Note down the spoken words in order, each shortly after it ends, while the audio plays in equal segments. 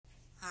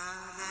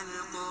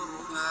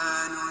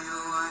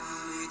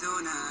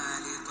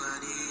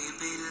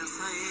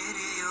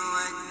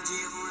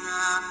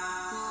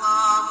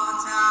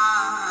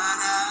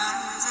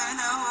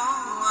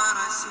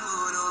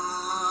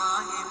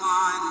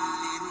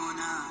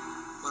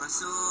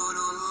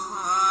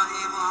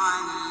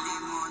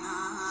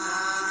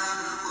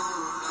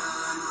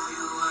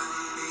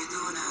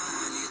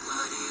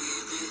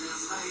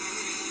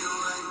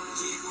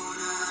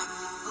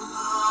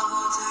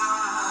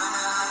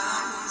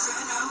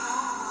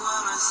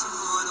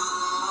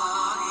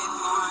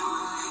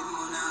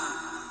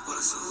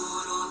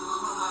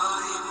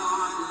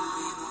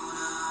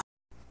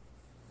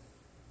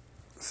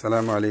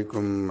Assalamu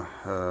alaikum,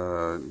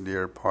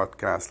 dear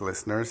podcast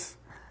listeners.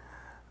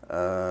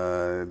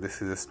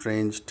 This is a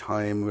strange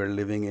time we're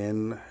living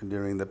in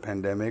during the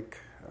pandemic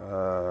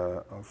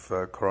of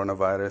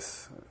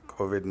coronavirus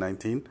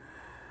COVID-19.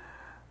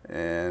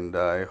 And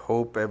I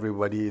hope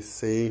everybody is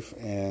safe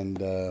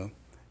and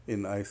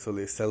in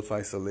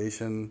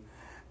self-isolation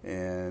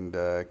and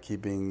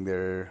keeping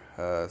their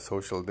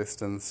social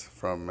distance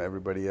from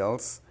everybody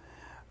else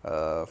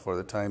for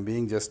the time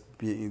being. Just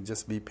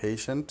be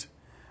patient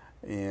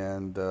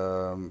and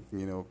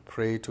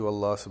pray to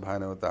Allah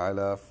subhanahu wa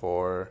ta'ala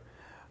for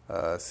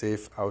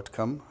safe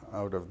outcome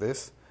out of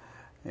this,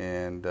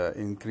 and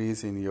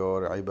increase in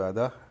your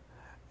ibadah,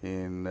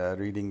 in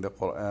reading the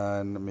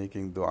Quran,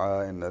 making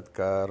dua and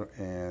adhkar,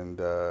 and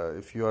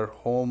if you are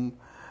home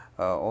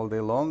all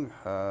day long,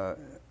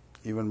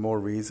 even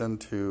more reason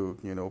to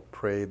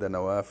pray the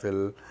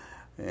nawafil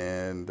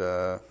and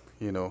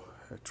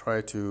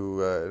try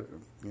to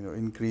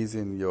increase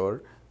in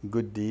your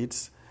good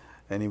deeds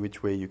any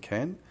which way you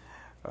can.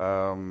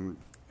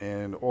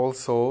 And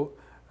also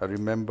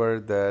remember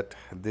that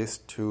this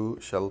too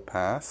shall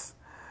pass.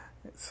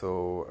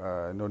 So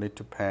no need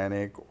to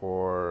panic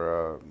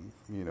or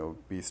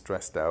be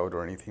stressed out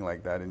or anything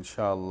like that.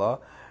 Inshallah,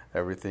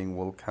 everything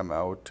will come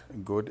out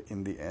good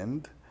in the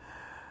end.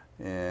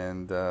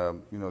 And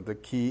the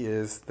key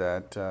is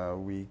that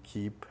we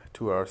keep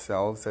to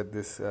ourselves at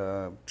this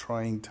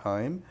trying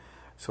time,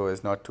 so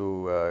as not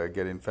to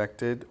get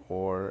infected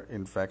or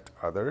infect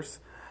others.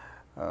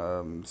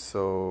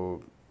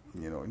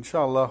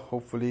 Inshallah,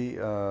 hopefully,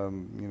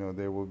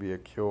 there will be a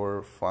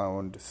cure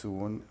found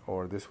soon,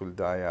 or this will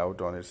die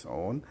out on its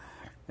own,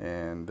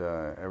 and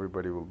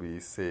everybody will be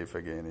safe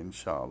again,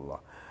 inshallah.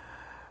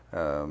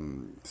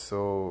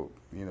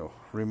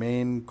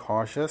 Remain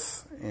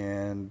cautious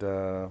and,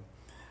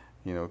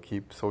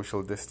 keep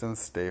social distance,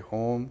 stay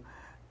home,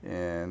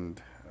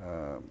 and,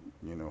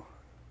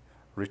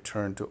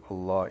 return to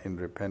Allah in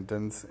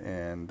repentance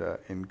and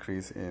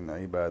increase in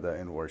ibadah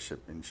and worship,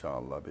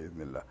 inshallah,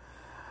 bi'idhnillah.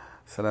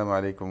 Assalamu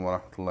alaikum wa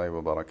rahmatullahi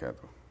wa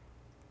barakatuh.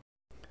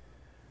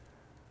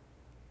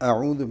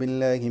 أعوذ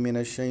بالله من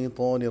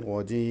الشيطان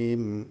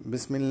الرجيم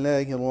بسم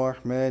الله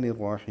الرحمن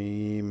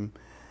الرحيم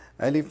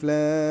ألف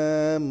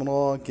لام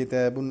را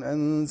كتاب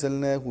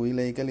أنزلناه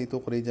إليك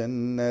لتخرج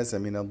الناس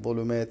من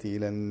الظلمات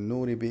إلى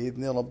النور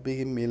بإذن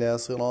ربهم إلى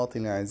صراط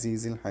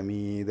العزيز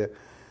الحميد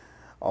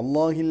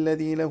الله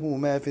الذي له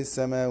ما في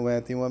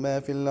السماوات وما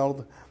في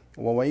الأرض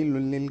وويل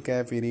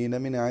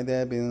للكافرين من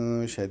عذاب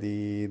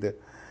شديد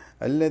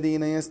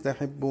الذين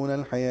يستحبون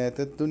الحياة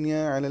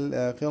الدنيا على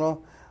الآخرة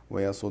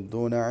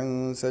ويصدون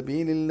عن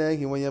سبيل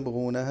الله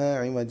ويبغونها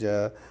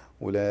عوجا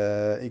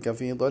أولئك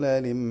في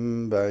ضلال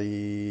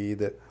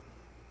بعيد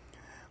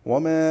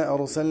وما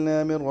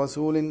أرسلنا من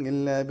رسول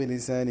إلا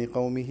بلسان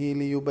قومه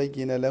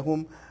ليبين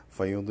لهم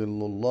فيضل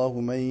الله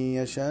من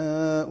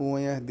يشاء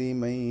ويهدي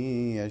من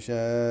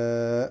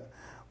يشاء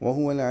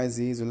وهو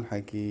العزيز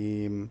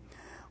الحكيم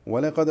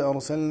ولقد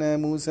أرسلنا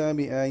موسى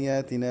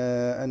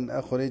بآياتنا أن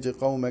أخرج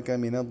قومك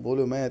من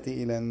الظلمات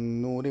إلى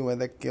النور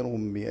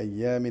وذكرهم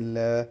بأيام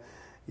الله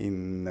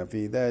إن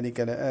في ذلك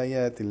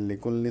لآيات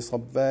لكل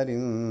صبار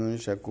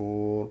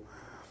شكور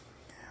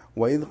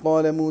وإذ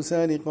قال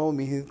موسى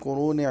لقومه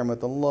اذكروا نعمة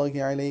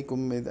الله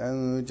عليكم إذ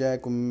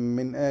أنجاكم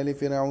من آل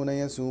فرعون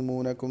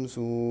يسومونكم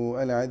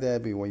سوء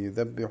العذاب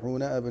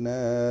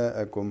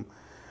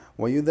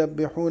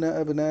ويذبحون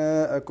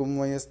أبناءكم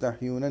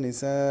ويستحيون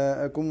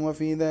نساءكم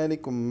وفي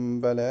ذلكم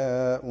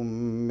بلاء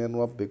من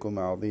ربكم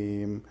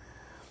عظيم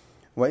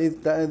وإذ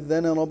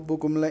تأذن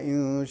ربكم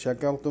لئن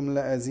شكرتم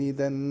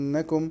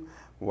لأزيدنكم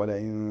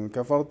ولئن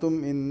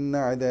كفرتم إن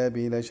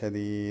عذابي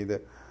لشديد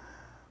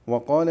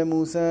وقال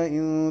موسى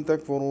إن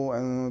تكفروا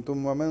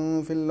أنتم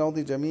ومن في الأرض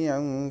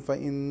جميعا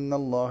فإن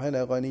الله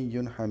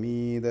لغني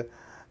حميد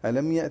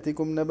ألم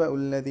يأتكم نبأ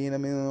الذين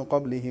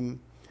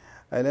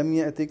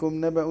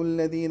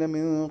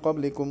من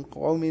قبلكم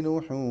قوم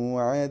نوح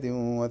وعاد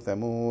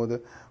وثمود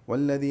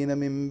والذين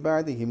من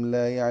بعدهم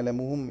لا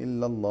يعلمهم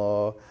إلا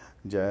الله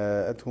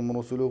جاءتهم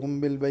رسلهم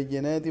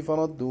بالبينات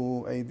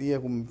فردوا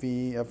أيديهم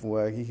في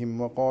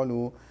أفواههم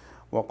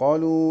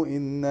وقالوا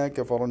إنا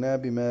كفرنا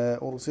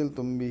بما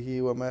أرسلتم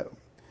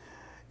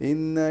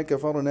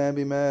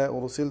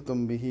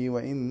به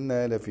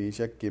وإنا لفي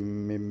شك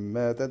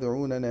مما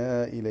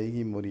تدعوننا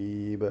إليه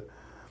مريب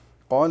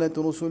قالت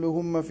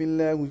رسلهم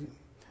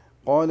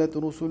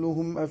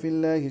أفي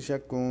الله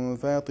شك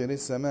فاطر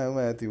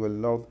السماوات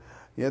والأرض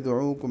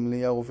يدعوكم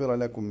ليغفر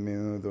لكم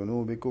من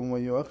ذنوبكم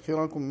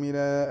ويؤخركم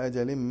إلى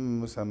أجل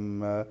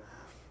مسمى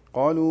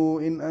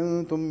قالوا إن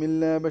أنتم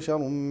إلا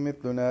بشر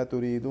مثلنا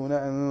تريدون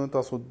أن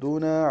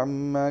تصدونا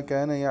عما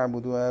كان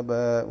يعبد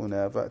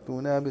آباؤنا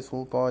فأتونا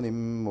بسلطان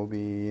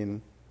مبين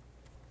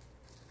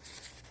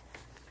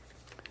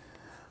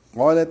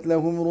قالت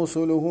لهم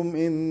رسلهم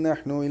إن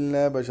نحن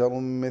إلا بشر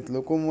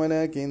مثلكم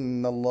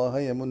ولكن الله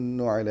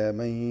يمن على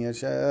من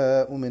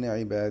يشاء من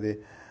عباده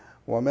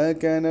وما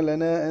كان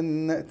لنا أن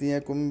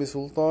نأتيكم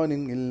بسلطان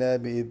إلا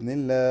بإذن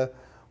الله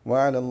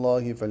وعلى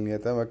الله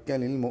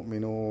فليتوكل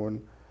المؤمنون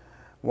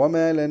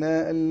وما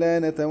لنا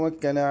ألا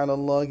نتوكل على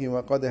الله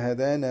وقد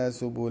هدانا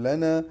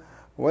سبلنا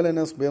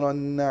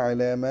ولنصبرن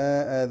على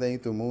ما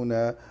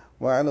آذيتمونا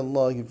وعلى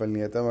الله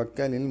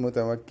فليتوكل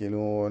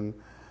المتوكلون.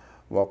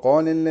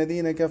 وقال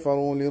الذين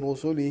كفروا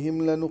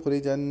لرسلهم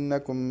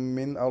لنخرجنكم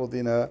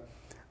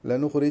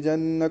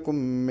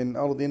من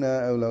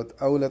أرضنا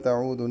أو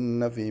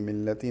لتعودن في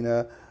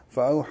ملتنا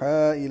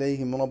فأوحى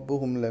إليهم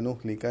ربهم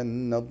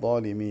لنهلكن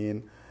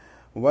الظالمين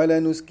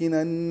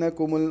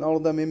ولنسكننكم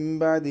الأرض من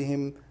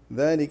بعدهم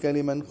ذلك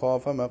لمن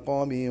خاف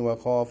مقامي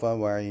وخاف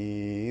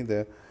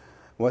وعيد.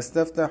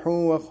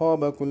 واستفتحوا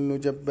وخاب كل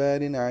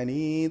جبار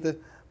عنيد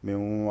من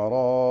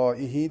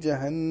ورائه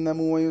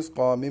جهنم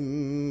ويسقى من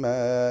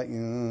ماء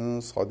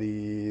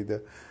صديد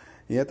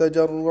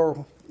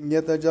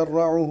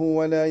يتجرعه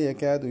ولا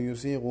يكاد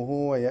يسيغه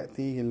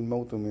ويأتيه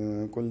الموت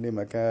من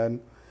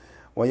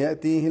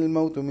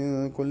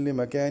كل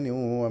مكان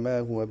وما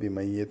هو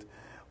بميت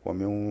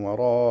ومن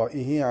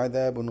ورائه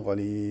عذاب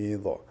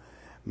غليظ.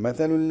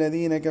 مثل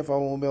الذين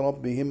كفروا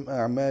بربهم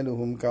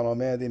أعمالهم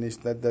كرماد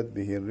اشتدت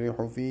به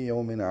الريح في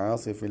يوم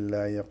عاصف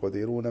لا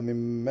يقدرون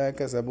مما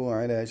كسبوا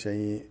على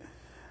شيء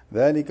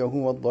ذلك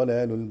هو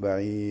الضلال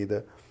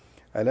البعيد.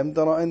 ألم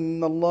تر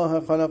أن الله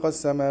خلق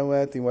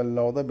السماوات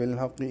والأرض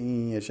بالحق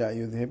إن يشاء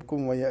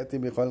يذهبكم ويأتي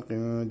بخلق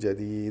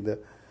جديد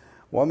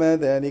وما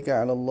ذلك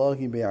على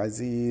الله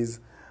بعزيز.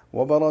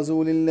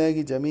 وبرزوا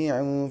لله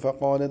جميعا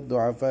فقال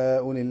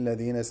الضعفاء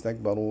للذين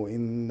استكبروا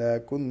إنا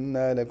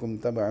كنا لكم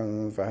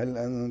تبعا فهل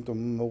أنتم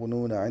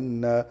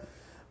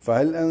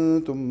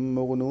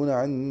مغنون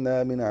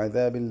عنا من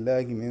عذاب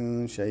الله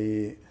من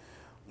شيء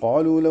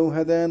قالوا لو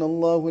هدانا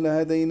الله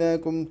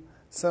لهديناكم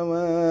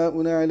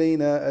سواء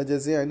علينا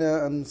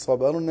أجزعنا أم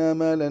صبرنا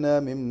ما لنا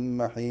من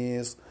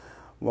محيص.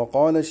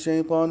 وقال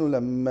الشيطان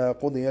لما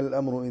قضي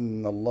الأمر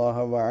إن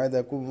الله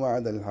وعدكم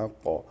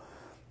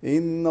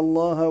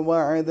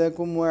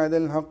وعد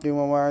الحق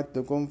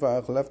ووعدتكم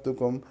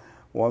فأخلفتكم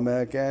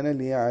وما كان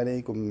لي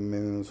عليكم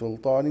من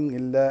سلطان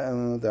إلا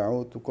أن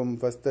دعوتكم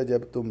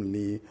فاستجبتم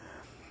لي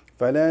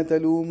فلا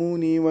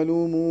تلوموني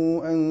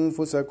ولوموا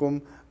أنفسكم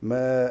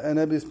ما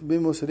أنا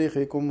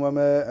بمصرخكم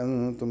وما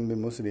أنتم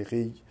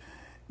بمصرخي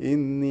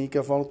إني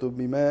كفرت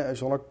بما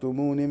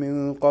أشركتمون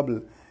من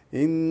قبل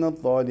إن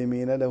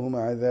الظالمين لهم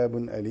عذاب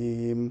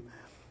أليم.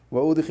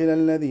 وأدخل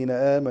الذين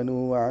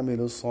آمنوا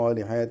وعملوا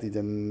الصالحات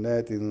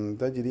جنات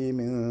تجري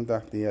من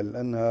تحتها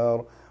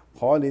الأنهار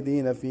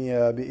خالدين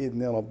فيها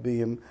بإذن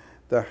ربهم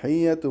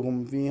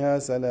تحيتهم فيها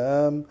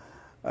سلام.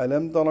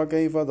 ألم تر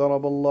كيف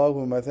ضرب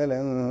الله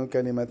مثلا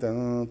كلمة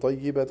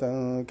طيبة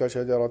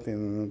كشجرة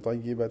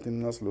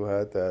طيبة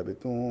أصلها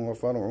ثابت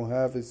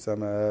وفرعها في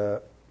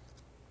السماء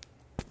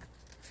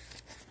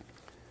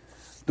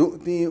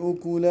تؤتي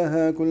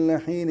أكلها كل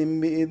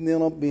حين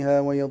بإذن ربها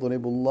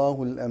ويضرب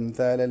الله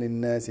الأمثال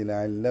للناس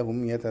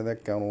لعلهم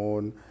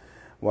يتذكرون.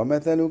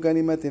 ومثل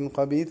كلمة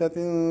خبيثة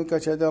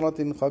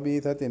كشجرة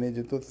خبيثة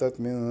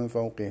اجتثت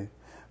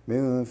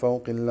من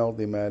فوق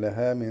الأرض ما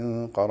لها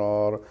من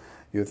قرار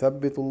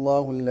يثبت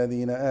الله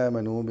الذين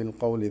آمنوا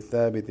بالقول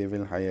الثابت في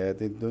الحياة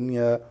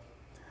الدنيا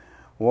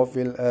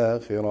وفي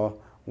الآخرة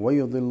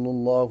ويضل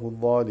الله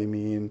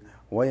الظالمين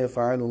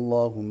ويفعل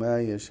الله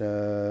ما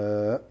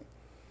يشاء.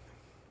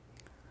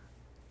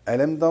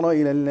 ألم تر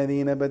إلى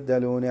الذين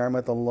بدلوا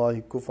نعمة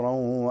الله كفرا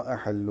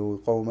وأحلوا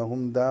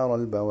قومهم دار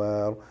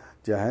البوار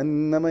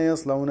جهنم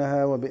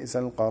يصلونها وبئس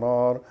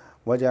القرار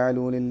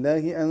وجعلوا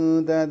لله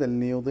أندادا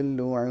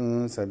ليضلوا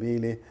عن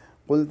سبيله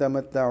قل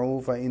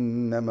تمتعوا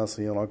فإن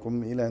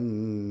مصيركم إلى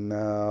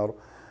النار.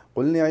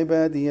 قل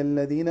لعبادي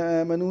الذين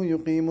آمنوا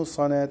يقيموا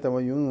الصلاة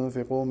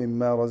وينفقوا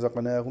مما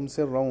رزقناهم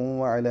سرا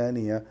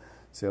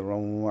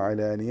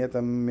وعلانية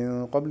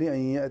من قبل أن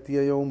يأتي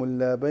يوم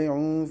لا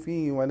بيع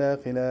فيه ولا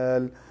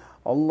خلال.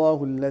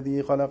 الله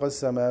الذي خلق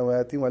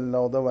السماوات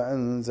والأرض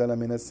وأنزل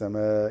من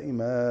السماء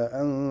ماء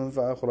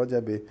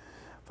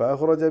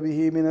فأخرج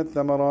به من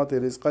الثمرات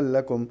رزقا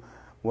لكم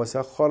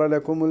وسخر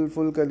لكم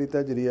الفلك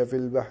لتجري في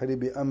البحر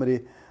بأمره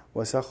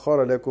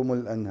وسخر لكم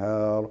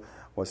الأنهار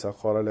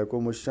وسخر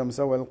لكم الشمس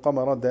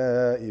والقمر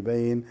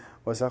دائبين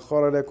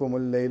وسخر لكم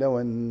الليل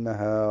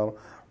والنهار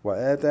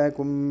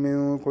وآتاكم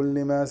من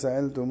كل ما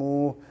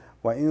سألتموه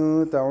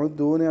وإن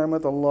تعدوا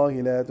نعمة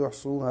الله لا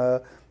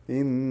تحصوها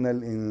إن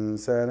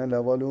الإنسان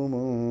لظلوم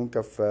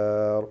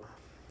كفار.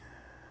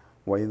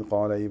 وإذ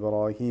قال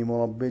إبراهيم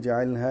رب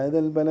اجعل هذا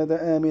البلد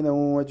آمنا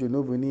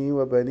واجنبني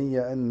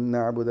وبني أن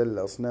نعبد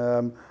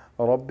الأصنام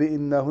رب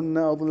إنهن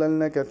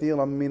أضللن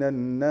كثيرا من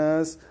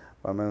الناس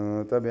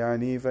ومن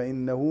تبعني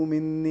فإنه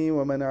مني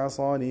ومن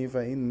عصاني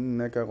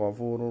فإنك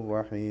غفور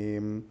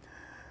رحيم.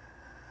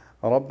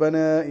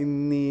 ربنا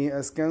إني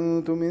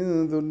أسكنت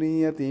من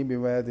ذريتي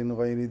بواد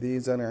غير ذي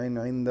زرع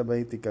عند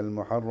بيتك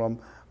المحرم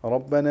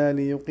ربنا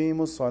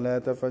ليقيموا الصلاة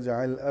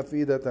فاجعل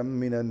أفئدة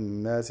من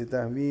الناس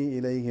تهوي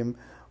إليهم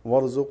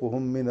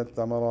وارزقهم من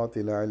الثمرات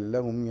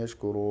لعلهم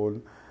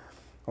يشكرون.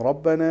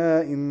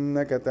 ربنا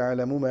إنك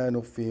تعلم ما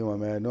نخفي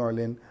وما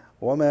نعلن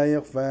وما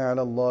يخفى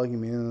على الله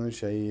من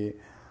شيء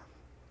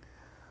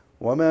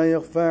وما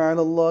يخفى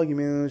على الله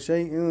من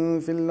شيء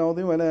في الأرض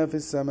ولا في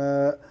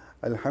السماء.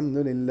 الحمد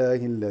لله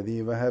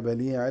الذي وهب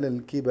لي على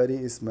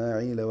الكبر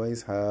إسماعيل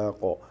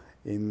وإسحاق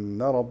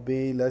إن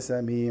ربي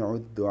لسميع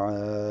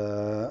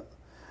الدعاء.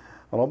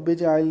 رب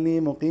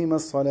اجعلني مقيم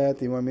الصلاة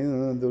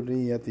ومن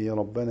ذريتي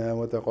ربنا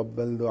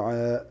وتقبل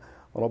دعاء.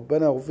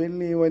 ربنا اغفر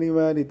لي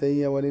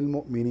ولوالدي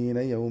وللمؤمنين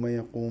يوم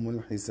يقوم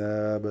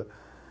الحساب.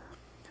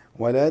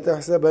 ولا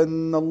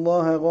تحسبن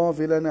الله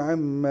غافلا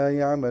عما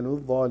يعمل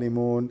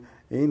الظالمون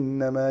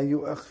إنما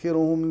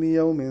يؤخرهم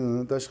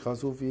ليوم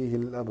تشخص فيه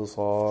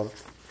الأبصار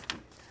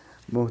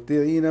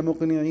مهطعين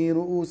مقنعي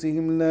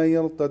رؤوسهم لا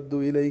يرتد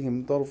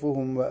إليهم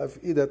طرفهم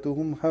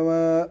وأفئدتهم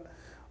هواء.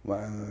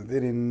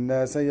 وأنذر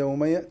الناس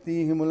يوم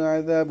يأتيهم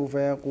العذاب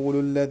فيقول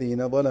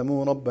الذين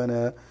ظلموا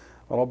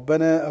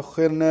ربنا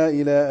أخرنا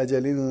إلى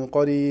أجل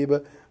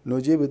قريب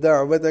نجب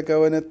دعوتك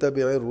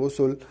ونتبع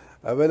الرسل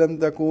أولم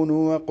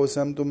تكونوا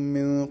أقسمتم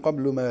من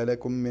قبل ما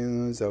لكم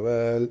من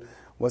زوال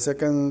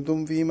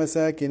وسكنتم في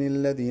مساكن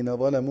الذين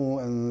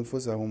ظلموا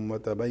أنفسهم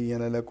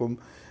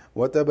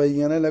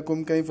وتبين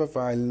لكم كيف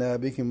فعلنا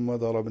بهم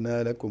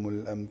وضربنا لكم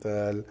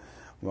الأمثال.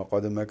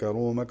 وقد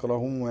مكروا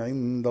مكرهم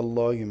وعند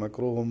الله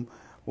مكرهم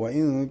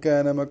وإن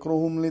كان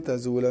مكرهم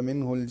لتزول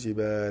منه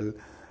الجبال.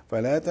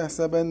 فلا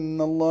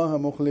تحسبن الله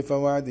مخلف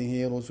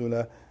وعده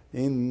رسله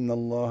إن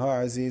الله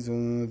عزيز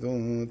ذو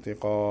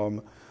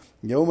انتقام.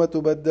 يوم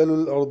تبدل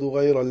الأرض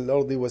غير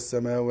الأرض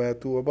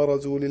والسماوات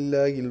وبرزوا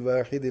لله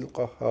الواحد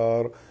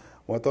القهار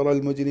وترى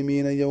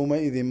المجرمين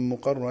يومئذ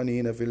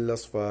مقرنين في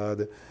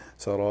الأصفاد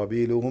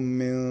سرابيلهم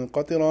من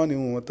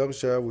قطران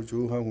وتغشى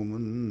وجوههم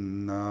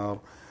النار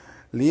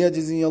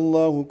ليجزي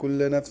الله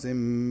كل نفس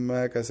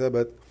ما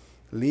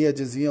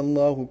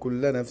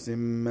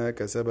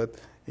كسبت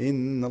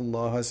إن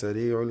الله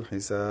سريع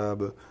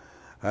الحساب.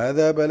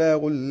 هذا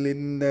بلاغ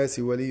للناس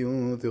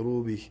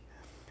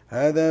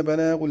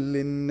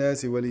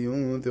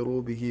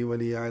ولينذروا به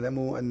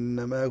وليعلموا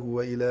أنما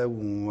هو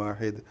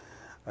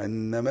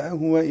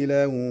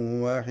إله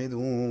واحد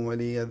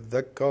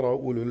وليذكر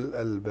أولو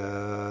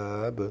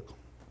الألباب.